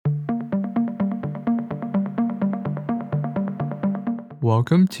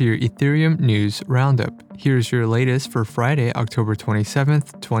Welcome to your Ethereum News Roundup. Here's your latest for Friday, October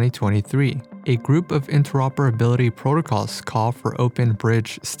 27th, 2023. A group of interoperability protocols call for open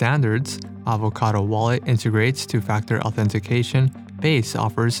bridge standards. Avocado Wallet integrates two-factor authentication. Base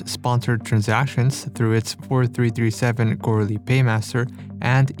offers sponsored transactions through its 4337 Gorley Paymaster,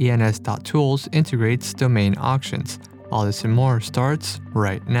 and ENS.Tools integrates domain auctions. All this and more starts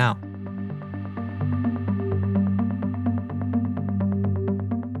right now.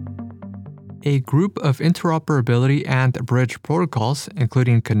 A group of interoperability and bridge protocols,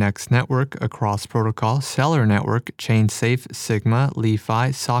 including Connext Network, a cross-protocol seller network, ChainSafe, Sigma,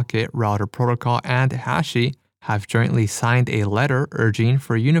 LeFi, Socket, Router Protocol, and Hashi, have jointly signed a letter urging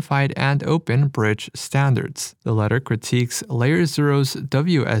for unified and open bridge standards. The letter critiques Layer 0's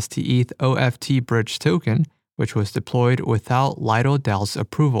WSTETH OFT bridge token, which was deployed without Lido DAO's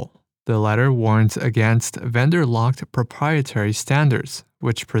approval. The letter warns against vendor-locked proprietary standards,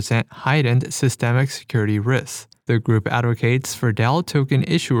 which present heightened systemic security risks. The group advocates for DAO token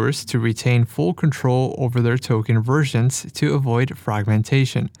issuers to retain full control over their token versions to avoid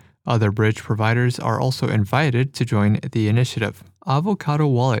fragmentation. Other bridge providers are also invited to join the initiative. Avocado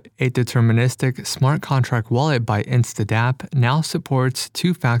Wallet, a deterministic smart contract wallet by Instadap, now supports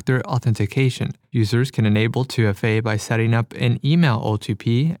two-factor authentication. Users can enable 2FA by setting up an email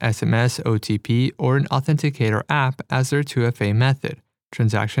OTP, SMS OTP, or an authenticator app as their 2FA method.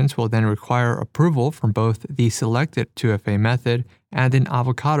 Transactions will then require approval from both the selected 2FA method and an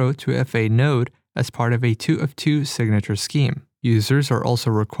Avocado 2FA node as part of a 2-of-2 signature scheme. Users are also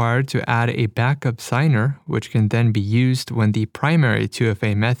required to add a backup signer, which can then be used when the primary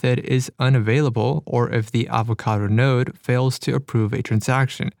 2FA method is unavailable or if the Avocado node fails to approve a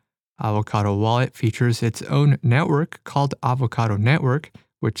transaction. Avocado Wallet features its own network called Avocado Network,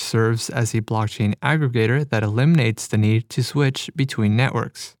 which serves as a blockchain aggregator that eliminates the need to switch between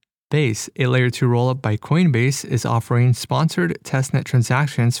networks. Base, a Layer 2 rollup by Coinbase, is offering sponsored testnet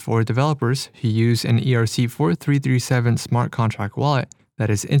transactions for developers who use an ERC-4337 smart contract wallet that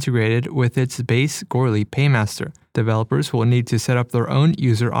is integrated with its Base Gorley Paymaster. Developers will need to set up their own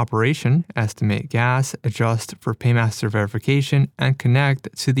user operation, estimate gas, adjust for Paymaster verification, and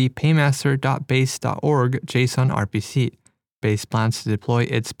connect to the paymaster.base.org JSON RPC. Base plans to deploy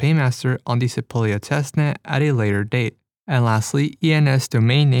its Paymaster on the Sepolia testnet at a later date. And lastly, ENS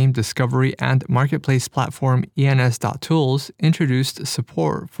domain name discovery and marketplace platform ENS.Tools introduced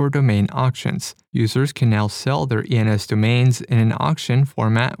support for domain auctions. Users can now sell their ENS domains in an auction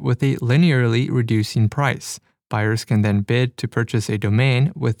format with a linearly reducing price. Buyers can then bid to purchase a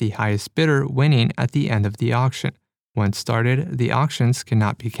domain, with the highest bidder winning at the end of the auction. Once started, the auctions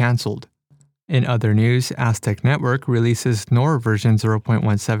cannot be cancelled. In other news, Aztec Network releases NOR version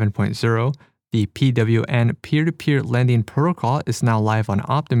 0.17.0. The PWN peer-to-peer lending protocol is now live on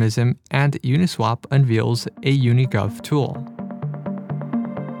Optimism, and Uniswap unveils a Unigov tool.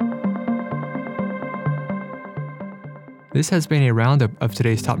 This has been a roundup of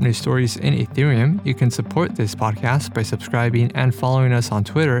today's top news stories in Ethereum. You can support this podcast by subscribing and following us on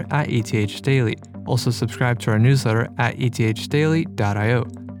Twitter at ETHDaily. Also subscribe to our newsletter at ethdaily.io.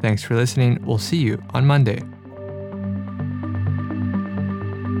 Thanks for listening. We'll see you on Monday.